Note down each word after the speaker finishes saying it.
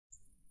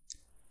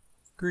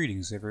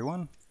Greetings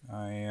everyone,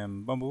 I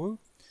am Bumbleboo,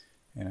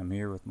 and I'm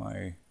here with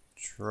my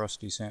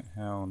trusty scent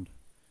hound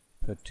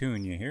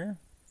Petunia here,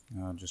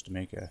 just to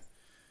make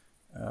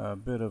a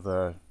bit of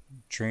a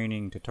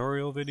training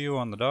tutorial video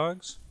on the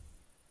dogs.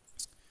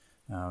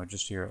 We're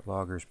just here at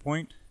Loggers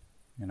Point,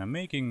 and I'm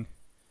making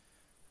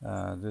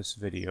this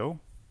video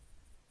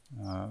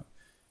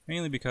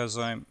mainly because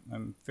I'm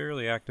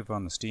fairly active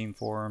on the Steam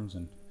forums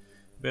and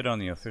a bit on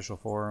the official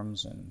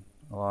forums and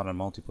a lot of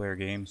multiplayer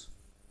games,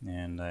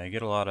 and I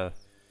get a lot of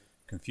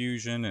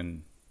confusion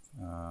and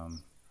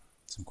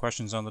some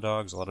questions on the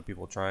dogs. A lot of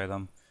people try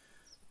them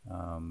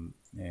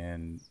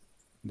and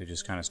they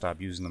just kind of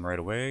stop using them right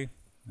away.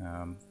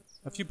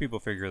 A few people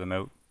figure them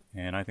out,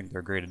 and I think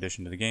they're a great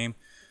addition to the game,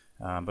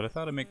 but I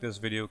thought I'd make this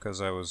video because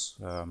I was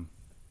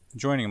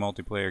joining a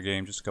multiplayer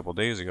game just a couple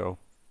days ago,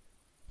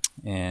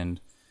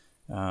 and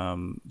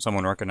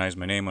someone recognized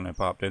my name when I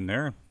popped in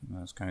there.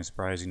 That's kind of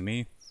surprising to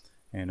me.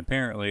 And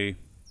apparently,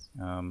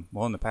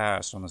 well, in the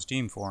past on the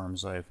Steam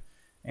forums, I've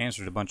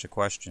answered a bunch of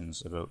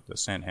questions about the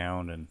scent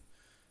hound and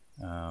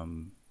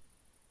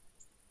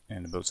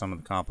about some of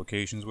the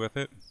complications with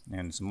it,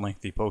 and some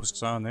lengthy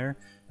posts on there,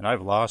 and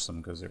I've lost them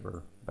because they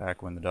were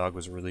back when the dog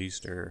was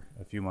released or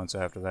a few months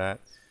after that.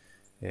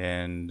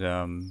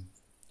 And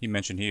he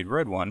mentioned he had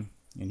read one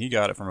and he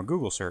got it from a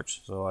Google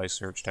search, so I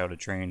searched how to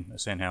train a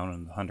scent hound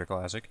in the Hunter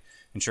Classic,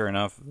 and sure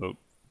enough, about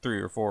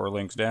 3 or 4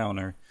 links down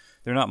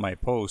they're not my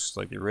posts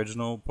like the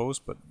original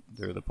post, but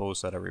they're the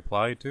posts that I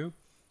replied to.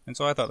 And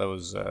so I thought that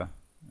was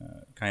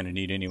kind of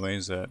neat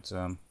anyways, that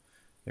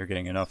they're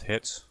getting enough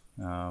hits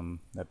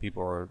that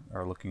people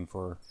are looking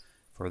for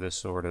this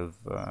sort of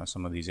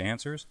some of these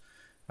answers.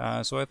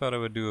 So I thought I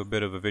would do a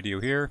bit of a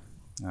video here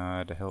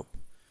to help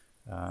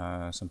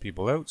some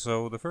people out.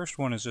 So the first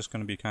one is just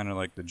going to be kind of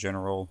like the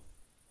general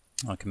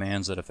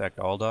commands that affect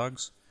all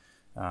dogs.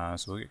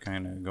 So we'll get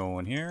kind of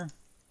going here.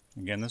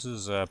 Again, this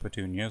is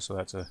Petunia, so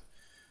that's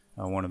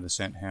one of the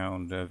scent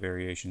hound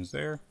variations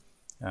there.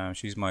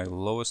 She's my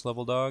lowest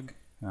level dog,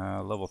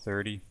 level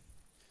 30.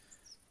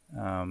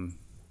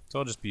 So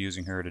I'll just be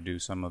using her to do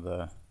some of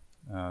the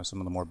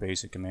more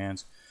basic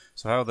commands.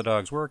 So how the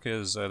dogs work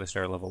is they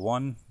start at level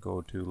 1,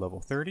 go to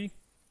level 30,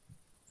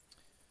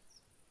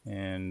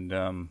 and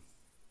I'm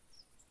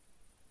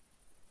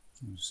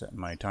setting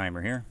my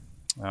timer here.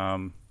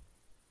 And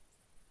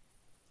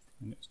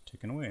it's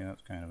ticking away.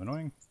 That's kind of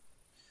annoying.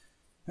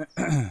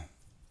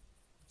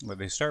 But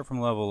they start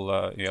from level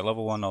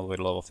 1 all the way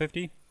to level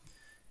 50,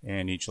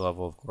 and each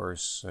level, of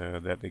course,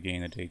 that they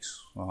gain, it takes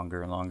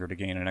longer and longer to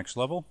gain a next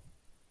level.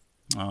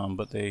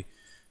 But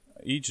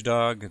each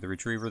dog, the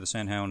retriever, the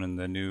scent hound, and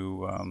the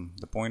new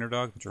the pointer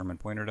dog, the German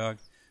pointer dog,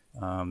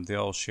 they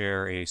all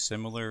share a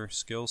similar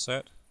skill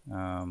set,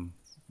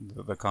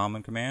 the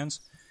common commands,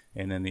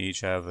 and then they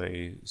each have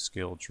a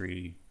skill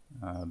tree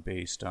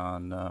based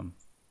on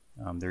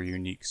their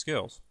unique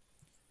skills.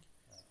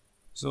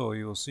 So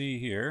you will see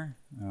here,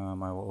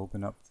 I will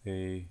open up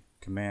the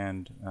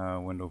command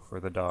window for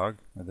the dog,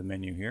 or the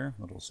menu here,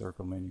 little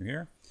circle menu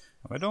here.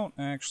 I don't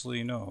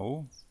actually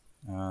know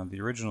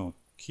the original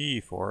key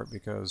for it,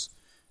 because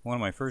one of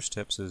my first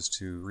tips is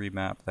to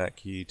remap that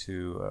key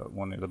to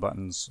one of the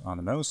buttons on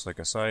the mouse, like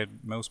a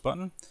side mouse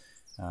button.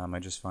 I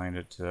just find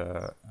it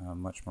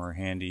much more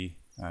handy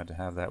to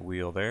have that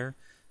wheel there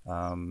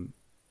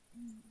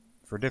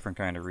for different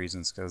kind of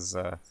reasons, because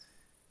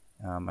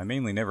I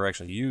mainly never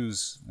actually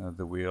use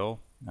the wheel.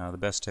 The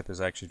best tip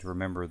is actually to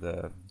remember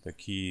the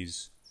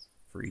keys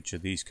for each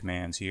of these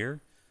commands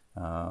here.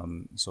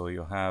 So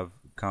you'll have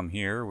come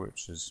here,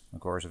 which is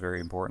of course a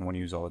very important one to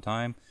use all the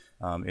time.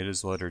 It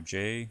is the letter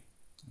J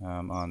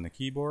on the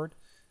keyboard.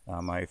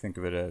 I think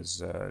of it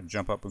as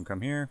jump up and come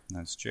here.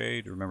 That's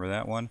J, to remember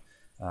that one.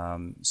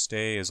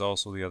 Stay is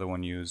also the other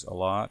one used a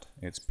lot.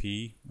 It's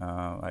P.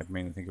 I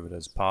mainly think of it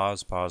as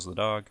pause the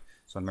dog.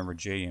 So I remember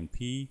J and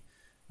P.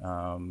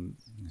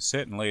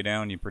 Sit and lay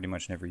down you pretty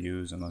much never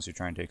use unless you're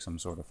trying to take some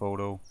sort of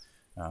photo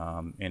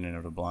in and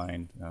out of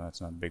blind.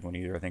 That's not a big one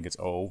either. I think it's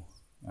O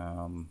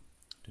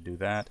to do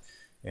that.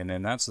 And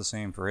then that's the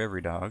same for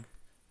every dog,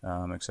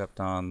 except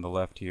on the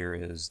left here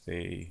is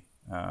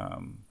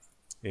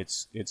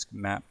it's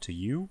mapped to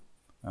U.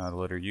 The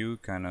letter U,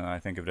 kind of, I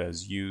think of it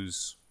as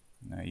use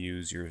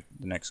the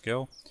next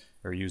skill,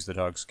 or use the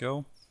dog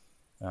skill,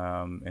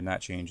 and that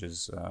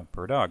changes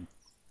per dog.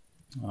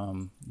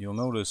 You'll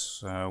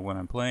notice when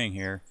I'm playing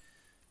here,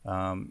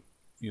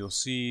 you'll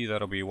see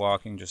that I'll be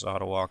walking, just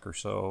auto walk or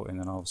so, and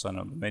then all of a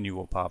sudden the menu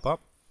will pop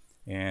up.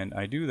 And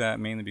I do that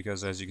mainly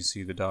because, as you can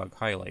see, the dog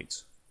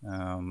highlights.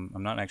 I'm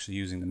not actually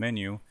using the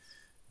menu,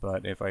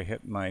 but if I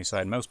hit my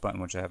side mouse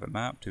button, which I have it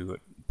mapped to,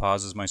 it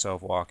pauses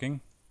myself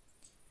walking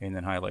and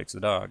then highlights the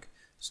dog.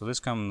 So this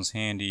comes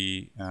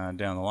handy down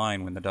the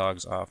line when the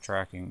dog's off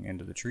tracking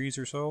into the trees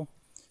or so.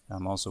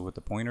 Also with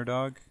the pointer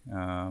dog,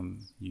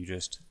 you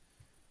just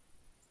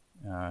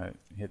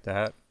hit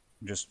that.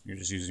 You're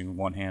just using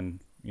one hand.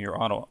 You're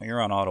on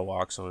auto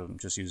walk, so I'm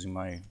just using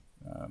my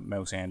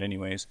mouse hand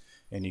anyways,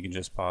 and you can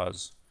just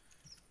pause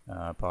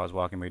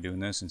walking by doing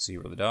this and see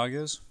where the dog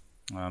is.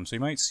 So you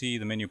might see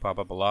the menu pop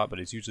up a lot, but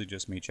it's usually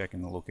just me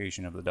checking the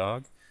location of the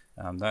dog.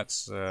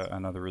 That's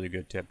another really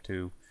good tip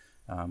too.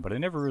 But I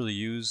never really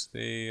use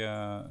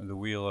the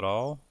wheel at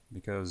all,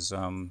 because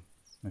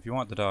if you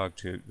want the dog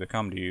to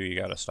come to you, you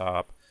got to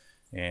stop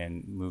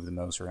and move the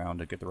mouse around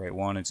to get the right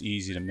one. It's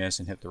easy to miss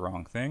and hit the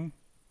wrong thing.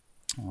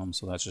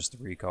 So that's just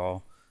the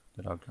recall.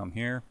 The dog come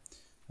here.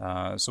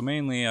 So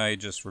mainly I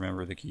just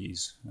remember the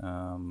keys,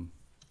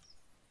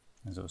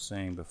 as I was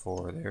saying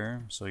before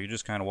there. So you're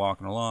just kind of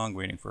walking along,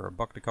 waiting for a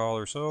buck to call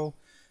or so.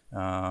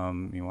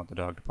 You want the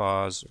dog to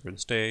pause or to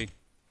stay.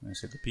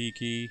 Let's hit the P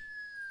key.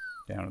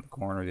 Down at the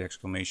corner, the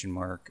exclamation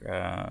mark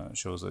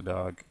shows the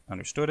dog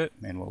understood it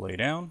and will lay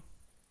down,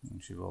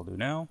 and she will do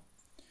now.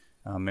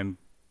 And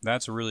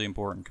that's a really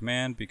important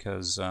command,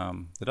 because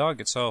the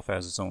dog itself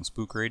has its own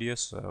spook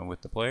radius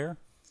with the player.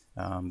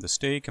 The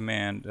stay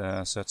command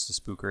sets the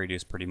spook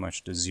radius pretty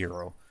much to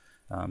 0.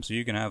 So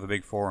you can have a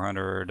big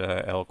 400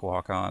 elk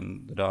walk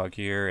on the dog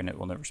here and it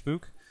will never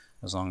spook,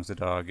 as long as the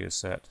dog is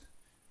set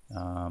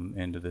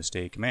into the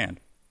stay command.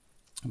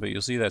 But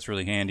you'll see that's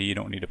really handy. You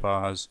don't need to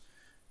pause.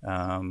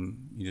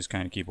 You just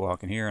kind of keep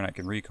walking here, and I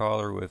can recall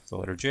her with the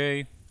letter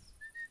J,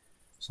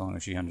 as long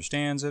as she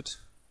understands it.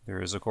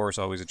 There is, of course,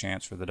 always a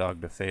chance for the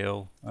dog to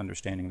fail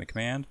understanding the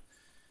command,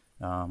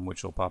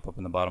 which will pop up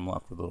in the bottom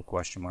left with a little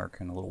question mark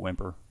and a little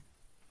whimper.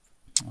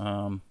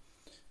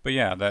 But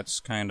yeah, that's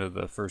kind of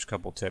the first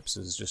couple tips,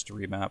 is just to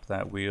remap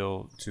that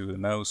wheel to the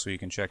mouse so you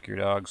can check your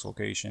dog's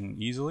location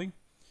easily,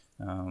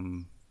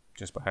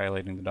 just by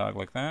highlighting the dog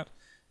like that,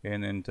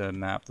 and then to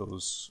map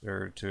those,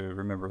 or to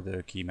remember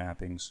the key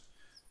mappings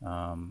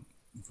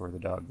for the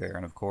dog there.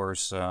 And of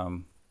course,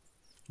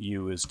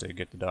 U is to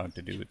get the dog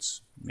to do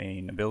its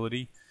main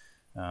ability.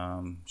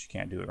 She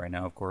can't do it right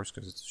now, of course,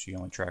 because she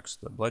only tracks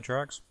the blood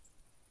tracks.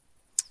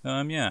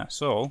 Yeah,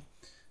 so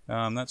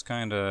that's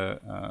kind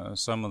of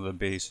some of the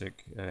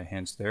basic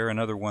hints there.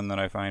 Another one that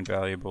I find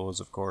valuable is,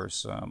 of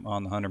course,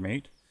 on the hunter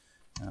mate.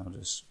 I'll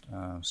just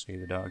stay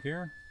the dog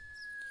here.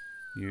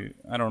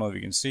 I don't know if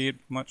you can see it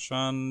much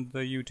on the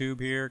YouTube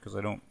here, because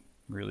I don't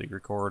really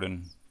record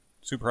in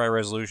super high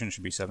resolution. It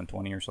should be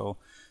 720 or so,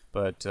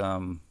 but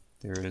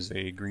there is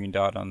a green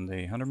dot on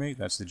the hunter mate.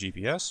 That's the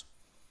GPS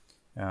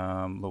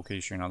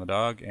location on the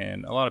dog,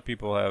 and a lot of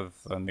people have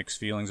mixed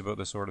feelings about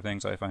this sort of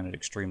things. I find it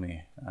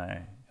extremely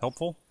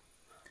helpful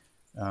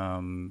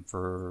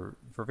for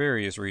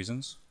various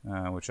reasons,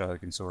 which I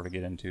can sort of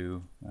get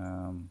into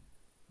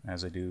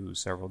as I do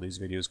several of these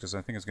videos, because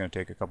I think it's going to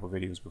take a couple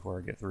videos before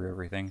I get through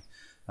everything.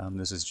 I'm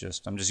just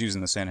using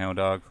the Sandhound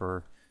dog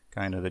for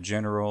kind of the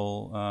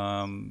general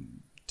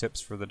tips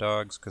for the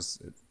dogs,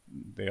 because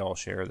they all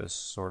share this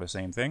sort of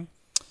same thing.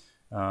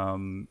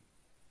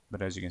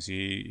 But as you can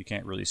see, you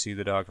can't really see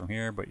the dog from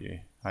here, but you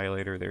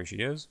highlight her, there she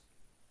is.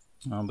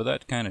 But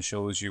that kind of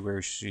shows you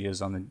where she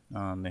is on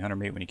the hunter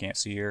mate when you can't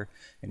see her,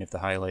 and if the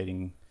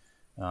highlighting,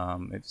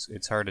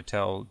 it's hard to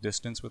tell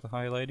distance with the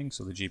highlighting,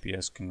 so the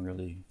GPS can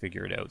really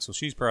figure it out. So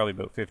she's probably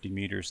about 50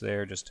 meters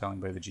there, just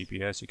telling by the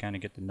GPS. You kind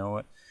of get to know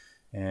it,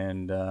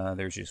 and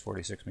there she is,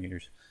 46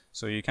 meters.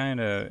 So you kind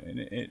of,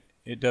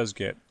 it does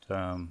get,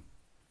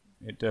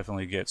 it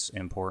definitely gets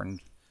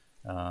important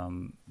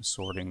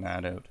sorting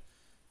that out.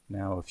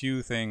 Now, a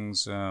few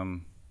things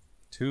to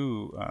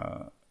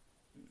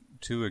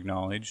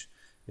acknowledge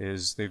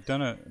is they've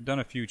done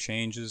a few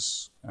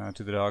changes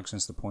to the dog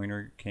since the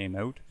pointer came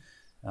out.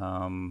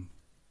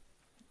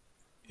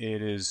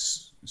 It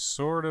is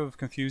sort of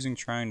confusing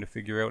trying to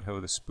figure out how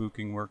the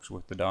spooking works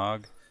with the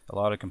dog. A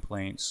lot of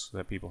complaints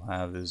that people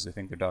have is they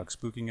think their dog's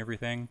spooking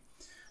everything.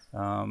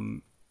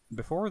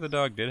 Before, the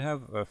dog did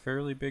have a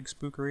fairly big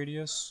spook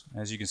radius.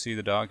 As you can see,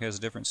 the dog has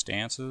different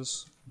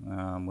stances.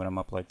 When I'm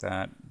up like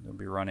that, they'll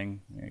be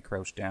running.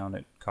 Crouched down,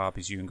 it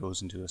copies you and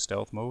goes into a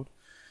stealth mode.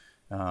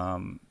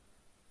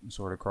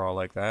 Sort of crawl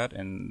like that,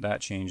 and that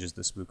changes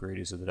the spook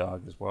radius of the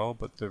dog as well.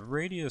 But the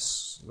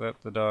radius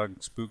that the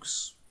dog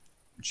spooks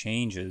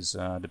changes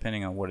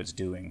depending on what it's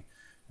doing.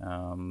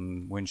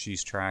 When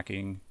she's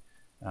tracking,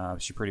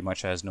 she pretty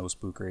much has no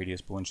spook radius,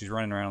 but when she's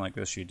running around like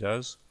this, she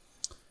does.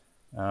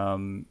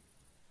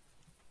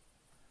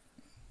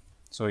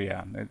 So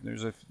yeah,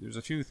 there's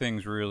a few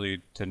things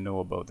really to know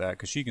about that,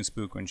 because she can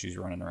spook when she's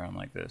running around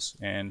like this,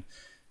 and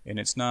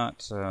it's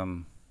not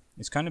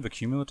it's kind of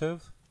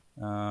accumulative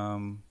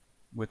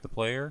with the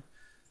player,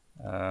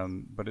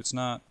 but it's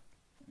not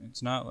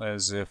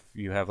as if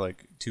you have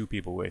like two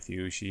people with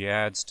you. She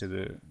adds to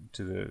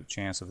the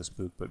chance of a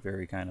spook, but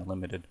very kind of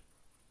limited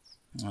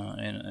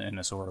in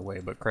a sort of way.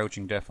 But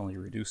crouching definitely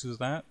reduces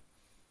that.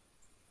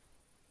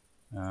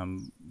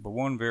 But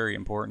one very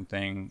important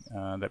thing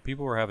that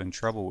people were having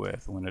trouble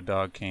with when a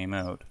dog came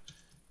out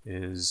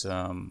is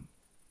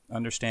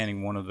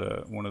understanding one of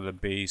the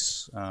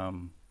base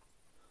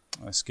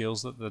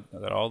skills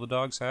that all the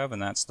dogs have,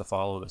 and that's to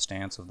follow the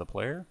stance of the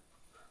player.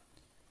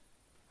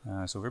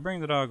 So if we bring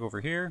the dog over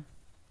here,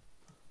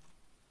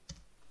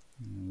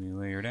 and we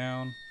lay her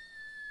down,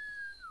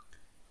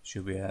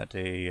 she'll be at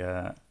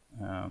a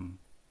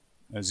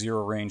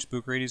 0 range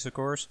spook radius, of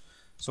course.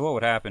 So what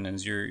would happen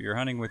is you're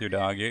hunting with your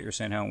dog, you get your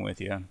Sandhound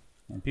with you,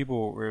 And it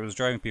was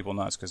driving people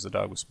nuts because the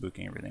dog was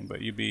spooking everything.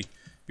 But you'd be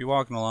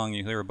walking along,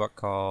 you hear a buck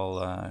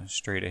call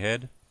straight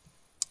ahead,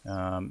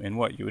 and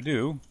what you would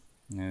do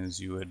is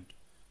you would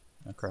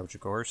crouch,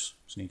 of course,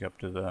 sneak up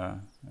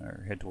to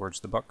or head towards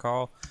the buck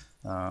call,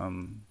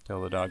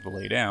 tell the dog to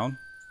lay down.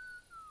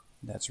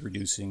 That's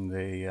reducing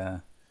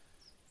the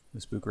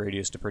spook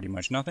radius to pretty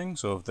much nothing.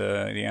 So if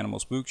the animal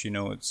spooks, you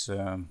know it's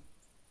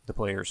the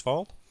player's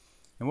fault.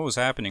 And what was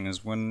happening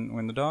is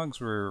when the dogs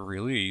were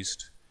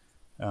released,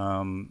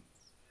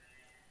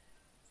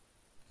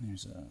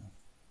 there's a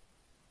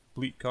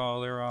bleat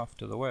call there off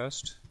to the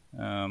west.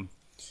 When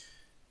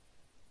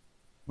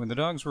the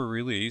dogs were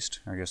released,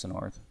 or I guess the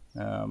north,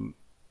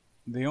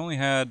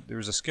 there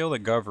was a skill that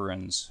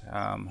governs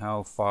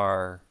how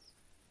far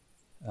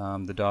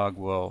the dog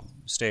will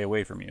stay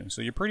away from you.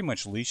 So you're pretty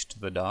much leashed to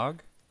the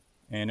dog,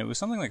 and it was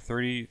something like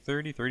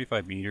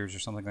 35 meters or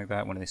something like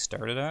that when they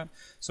started at.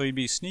 So you'd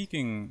be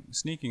sneaking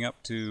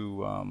up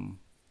to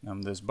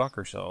this buck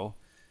or so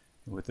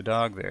with the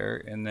dog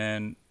there, and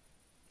then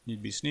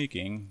you'd be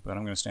sneaking, but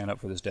I'm going to stand up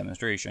for this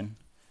demonstration,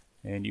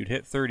 and you'd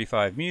hit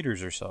 35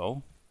 meters or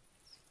so,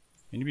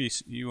 and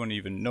you wouldn't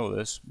even know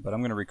this, but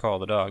I'm going to recall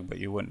the dog, but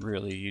you wouldn't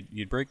really.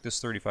 You'd break this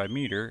 35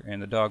 meter,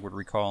 and the dog would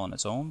recall on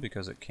its own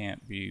because it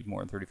can't be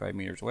more than 35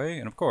 meters away.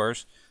 And of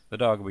course, the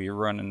dog would be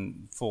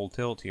running full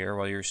tilt here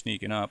while you're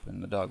sneaking up,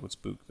 and the dog would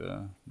spook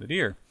the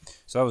deer.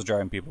 So that was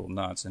driving people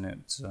nuts, and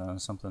it's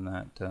something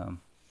that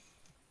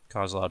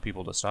caused a lot of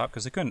people to stop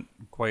because they couldn't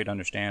quite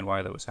understand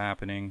why that was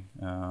happening,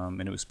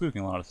 and it was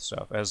spooking a lot of the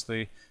stuff. As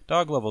the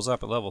dog levels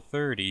up at level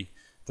 30,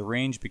 the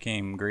range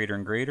became greater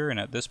and greater, and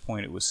at this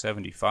point it was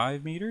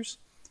 75 meters.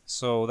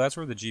 So that's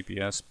where the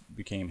GPS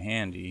became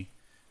handy.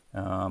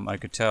 I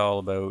could tell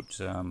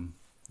about, I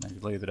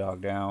could lay the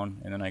dog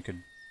down, and then I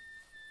could,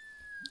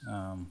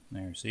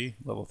 there, see,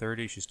 level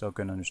 30, she still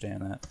couldn't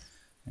understand that.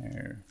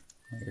 There,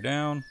 lay her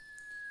down.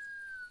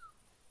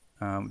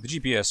 The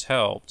GPS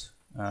helped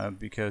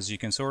because you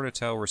can sort of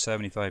tell where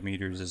 75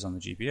 meters is on the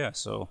GPS.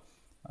 So,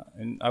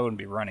 and I wouldn't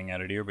be running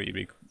at a deer, but you'd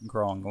be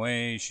crawling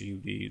away,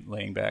 she'd be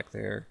laying back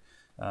there,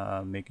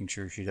 making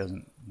sure she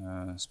doesn't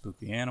spook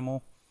the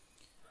animal.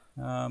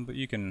 But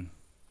you can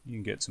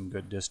get some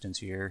good distance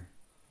here.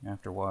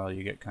 After a while,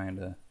 you get kind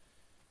of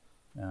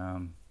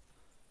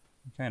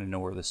know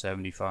where the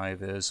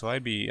 75 is. So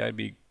I'd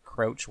be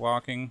crouch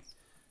walking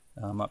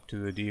up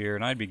to a deer,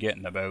 and I'd be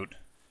getting about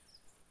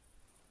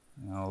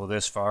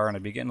this far, and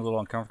I'd be getting a little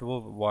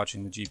uncomfortable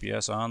watching the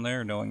GPS on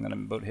there, knowing that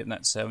I'm about hitting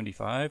that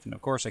 75. And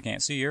of course, I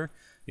can't see her.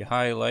 You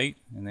highlight,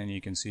 and then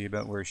you can see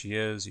about where she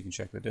is. You can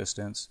check the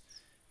distance.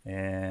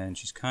 And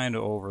she's kind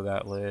of over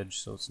that ledge,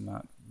 so it's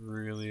not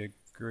really a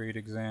great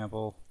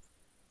example.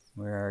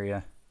 Where are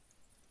you?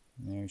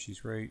 There,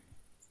 she's right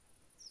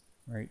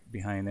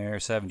behind there,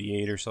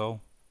 78 or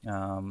so.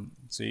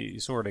 So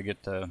you sort of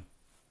get to.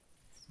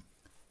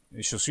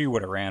 She'll see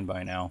what it ran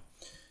by now,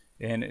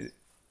 and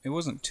it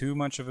wasn't too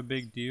much of a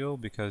big deal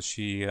because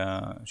she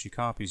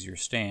copies your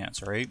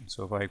stance, right?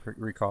 So if I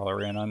recall her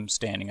in, I'm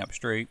standing up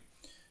straight.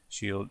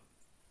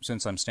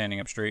 Since I'm standing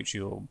up straight,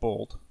 she'll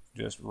bolt.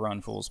 Just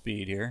run full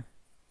speed here.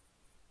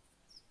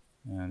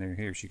 And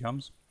here she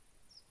comes.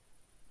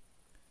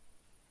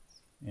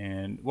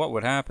 And what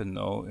would happen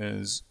though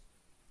is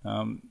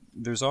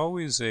there's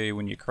always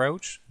when you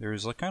crouch,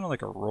 there's kind of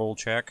like a roll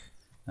check,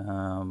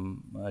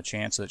 a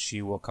chance that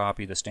she will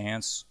copy the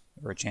stance,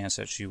 or a chance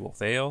that she will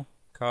fail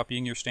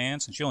copying your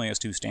stance. And she only has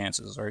two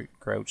stances, right?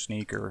 Crouch,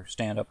 sneak, or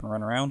stand up and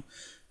run around,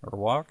 or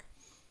walk.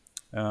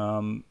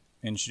 And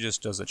she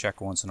just does a check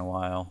once in a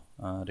while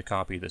to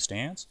copy the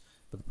stance.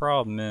 But the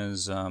problem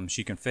is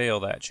she can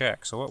fail that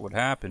check. So what would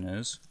happen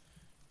is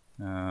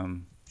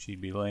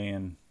she'd be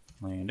laying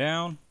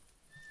down,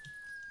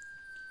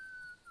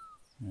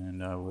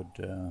 and I would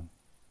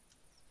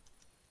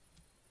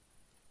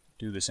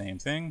do the same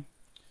thing.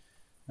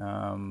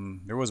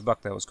 There was a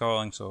buck that was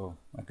calling, so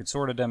I could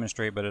sort of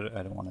demonstrate, but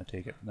I don't want to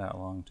take it that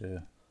long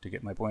to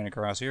get my point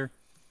across here.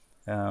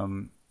 Yeah,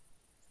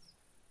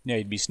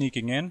 you'd be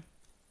sneaking in,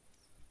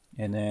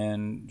 and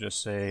then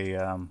just say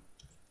I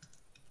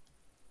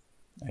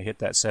hit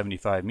that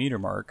 75 meter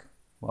mark.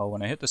 Well,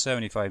 when I hit the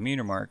 75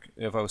 meter mark,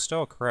 if I was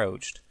still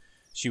crouched,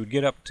 she would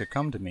get up to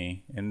come to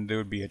me, and there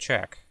would be a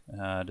check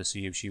to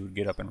see if she would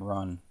get up and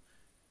run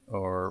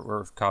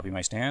or copy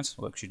my stance.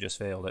 Look, she just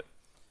failed it.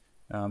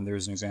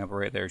 There's an example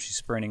right there. She's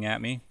sprinting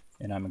at me,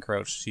 and I'm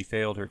encroached. She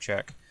failed her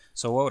check.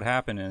 So what would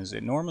happen is,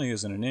 it normally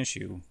isn't an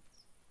issue,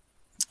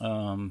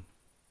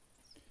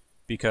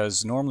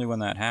 because normally when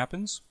that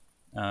happens,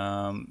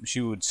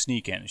 she would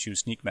sneak in. She would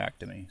sneak back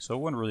to me. So it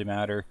wouldn't really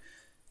matter.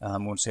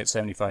 Once hit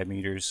 75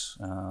 meters,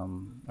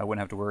 I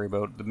wouldn't have to worry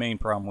about it. The main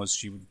problem was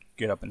she would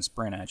get up and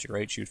sprint at you,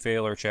 right? She would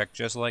fail her check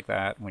just like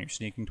that. When you're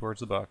sneaking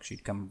towards the buck,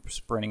 she'd come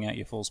sprinting at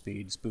you full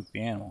speed, spook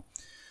the animal.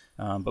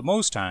 But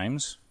most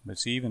times, but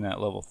see, even at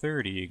level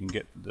 30, you can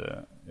get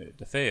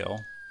to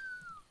fail.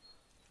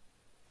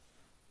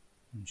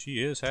 And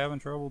she is having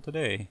trouble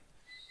today.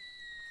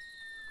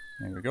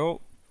 There we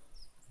go.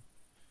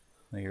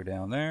 Lay her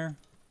down there.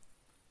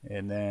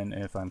 And then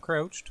if I'm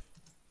crouched,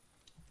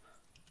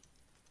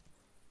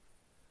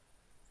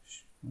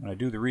 When I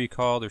do the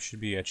recall, there should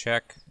be a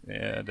check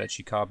that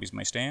she copies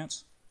my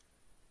stance.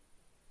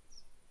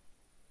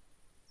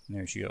 And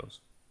there she goes.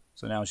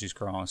 So now she's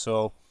crawling.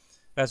 So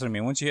that's what I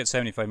mean. Once you hit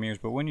 75 meters,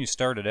 but when you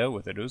started out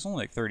with it, it was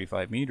only like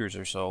 35 meters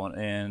or so.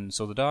 And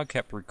so the dog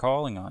kept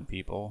recalling on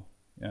people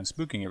and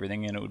spooking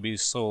everything, and it would be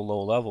so low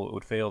level it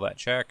would fail that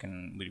check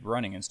and be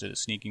running instead of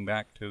sneaking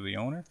back to the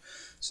owner.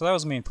 So that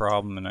was the main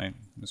problem, and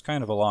it's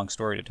kind of a long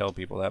story to tell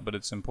people that, but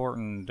it's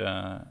important.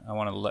 I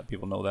want to let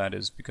people know that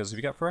is because if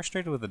you got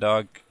frustrated with the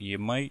dog, you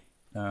might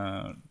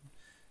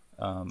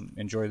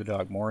enjoy the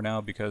dog more now,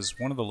 because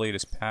one of the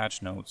latest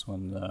patch notes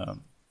when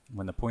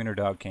the pointer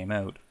dog came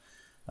out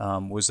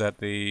was that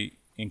they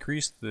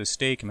increased the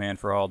stay command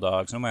for all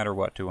dogs, no matter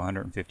what, to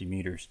 150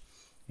 meters.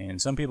 And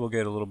some people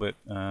get a little bit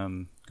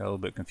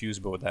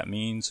confused about what that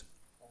means.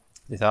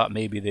 They thought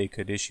maybe they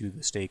could issue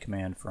the stay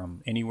command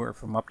from anywhere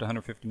from up to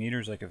 150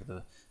 meters. Like if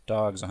the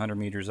dog's 100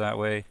 meters that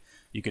way,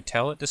 you could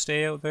tell it to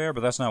stay out there,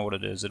 but that's not what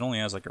it is. It only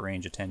has like a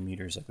range of 10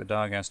 meters. Like the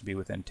dog has to be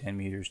within 10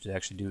 meters to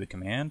actually do the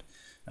command.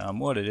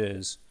 What it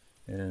is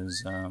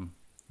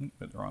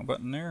put the wrong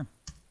button there.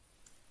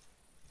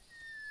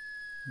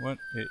 What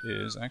it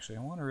is, actually,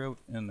 I want her out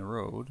in the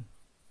road.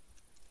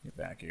 Get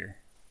back here.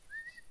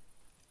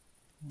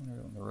 I want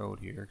her out in the road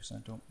here because I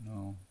don't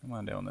know. Come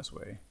on down this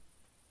way.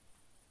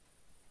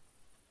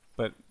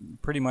 But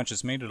pretty much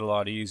it's made it a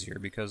lot easier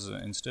because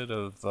instead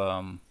of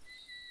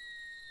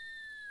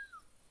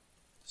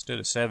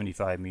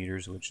 75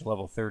 meters, which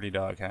level 30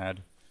 dog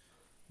had,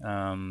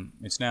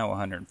 it's now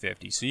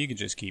 150. So you can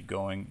just keep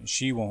going.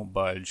 She won't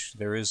budge.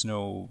 There is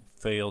no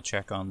fail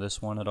check on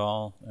this one at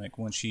all. Like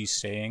when she's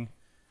staying,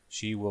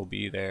 she will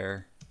be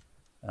there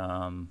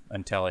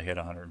until I hit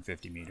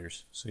 150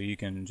 meters. So you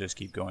can just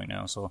keep going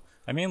now. So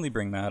I mainly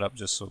bring that up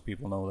just so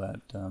people know that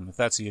if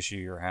that's the issue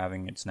you're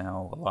having, it's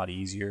now a lot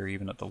easier,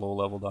 even at the low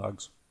level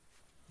dogs.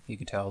 You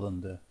can tell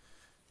them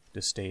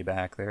to stay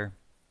back there,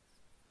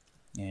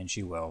 and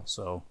she will.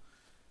 So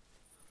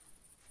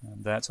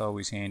that's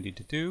always handy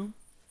to do.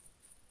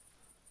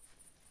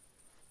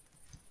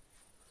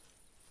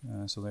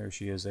 So there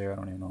she is there. I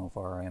don't even know how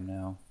far I am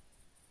now.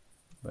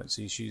 But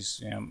see,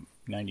 she's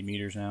 90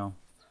 meters now.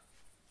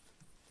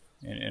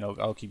 And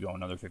I'll keep going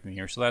another 50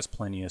 meters. So that's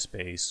plenty of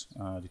space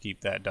to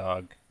keep that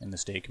dog in the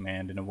stay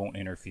command, and it won't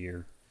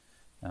interfere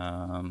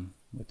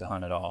with the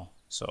hunt at all.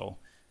 So,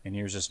 and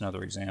here's just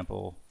another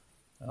example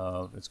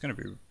of, it's going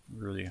to be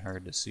really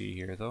hard to see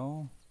here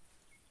though.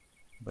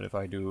 But if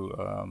I do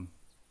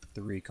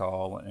the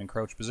recall and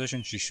crouch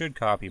position, she should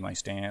copy my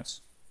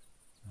stance,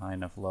 high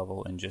enough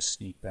level, and just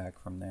sneak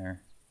back from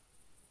there.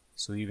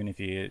 So even if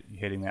you're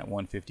hitting that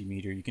 150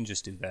 meter, you can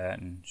just do that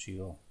and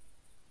she'll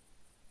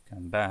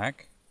come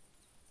back.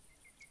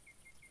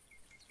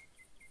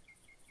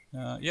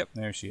 Yep,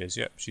 there she is.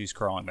 Yep, she's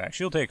crawling back.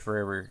 She'll take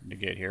forever to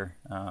get here,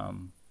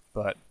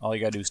 but all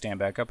you gotta do is stand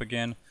back up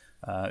again.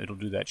 It'll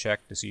do that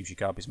check to see if she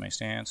copies my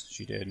stance.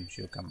 She did, and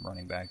she'll come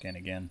running back in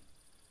again.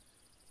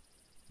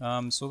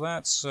 So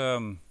that's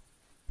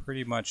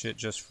pretty much it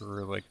just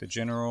for like the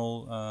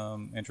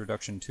general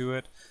introduction to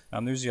it.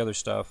 There's the other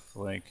stuff,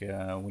 like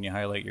when you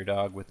highlight your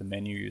dog with the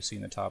menu, you see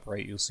in the top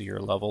right, you'll see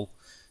your level,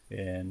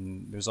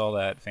 and there's all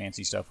that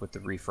fancy stuff with the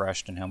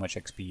refreshed and how much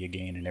XP you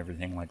gain and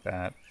everything like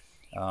that.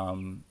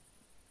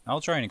 I'll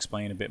try and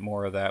explain a bit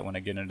more of that when I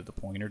get into the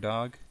pointer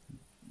dog,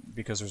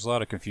 because there's a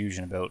lot of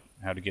confusion about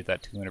how to get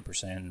that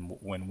 200% and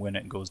when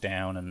it goes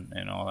down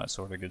and all that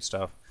sort of good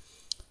stuff.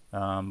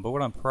 But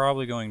what I'm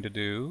probably going to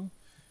do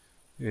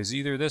is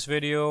either this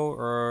video,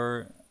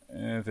 or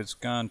if it's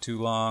gone too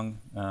long,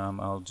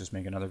 I'll just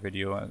make another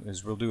video,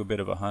 is we'll do a bit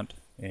of a hunt.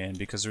 And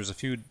because there's a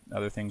few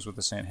other things with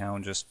the scent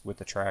hound, just with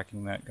the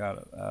tracking, that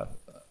got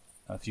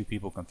a few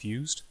people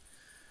confused.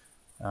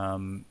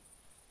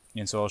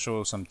 And so I'll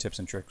show some tips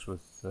and tricks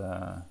with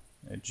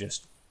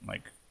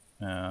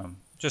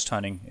just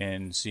hunting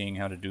and seeing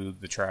how to do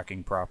the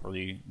tracking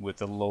properly with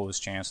the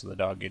lowest chance of the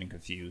dog getting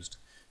confused.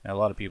 Now, a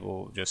lot of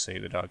people just say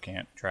the dog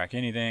can't track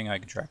anything. I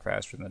can track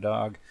faster than the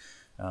dog.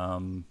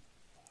 And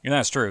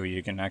that's true.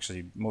 You can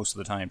actually, most of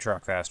the time,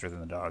 track faster than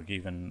the dog,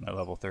 even at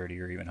level 30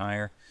 or even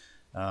higher.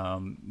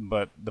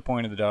 But the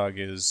point of the dog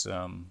is,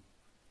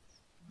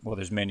 well,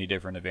 there's many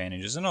different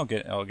advantages, and I'll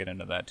get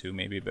into that too,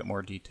 maybe a bit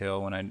more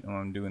detail when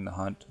I'm doing the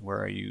hunt,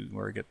 where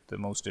I get the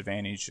most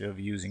advantage of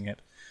using it.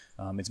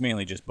 It's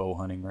mainly just bow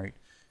hunting, right,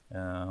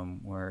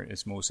 where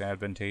it's most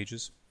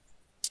advantageous.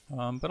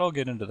 But I'll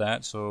get into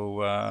that.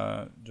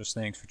 So just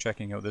thanks for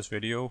checking out this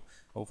video.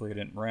 Hopefully I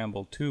didn't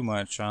ramble too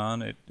much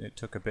on it. It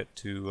took a bit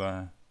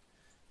to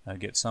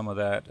get some of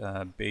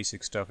that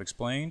basic stuff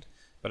explained,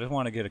 but I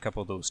want to get a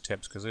couple of those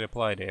tips because they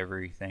apply to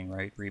everything,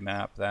 right?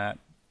 Remap that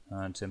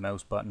to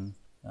mouse button,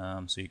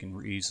 so you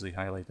can easily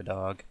highlight the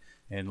dog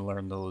and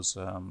learn those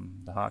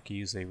the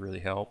hotkeys. They really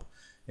help.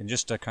 And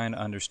just to kind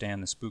of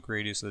understand the spook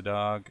radius of the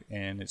dog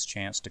and its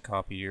chance to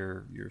copy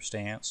your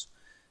stance.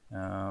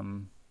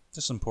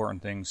 Just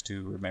important things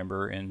to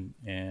remember, and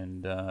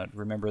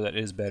remember that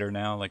it is better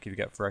now. Like if you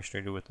got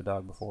frustrated with the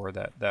dog before,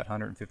 that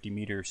 150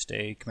 meter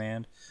stay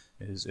command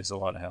is a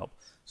lot of help.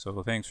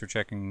 So thanks for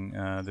checking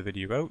the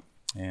video out,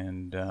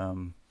 And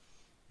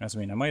that's, I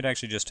mean, I might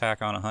actually just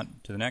tack on a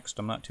hunt to the next.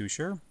 I'm not too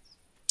sure.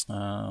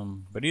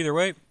 But either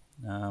way,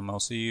 I'll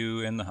see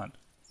you in the hunt.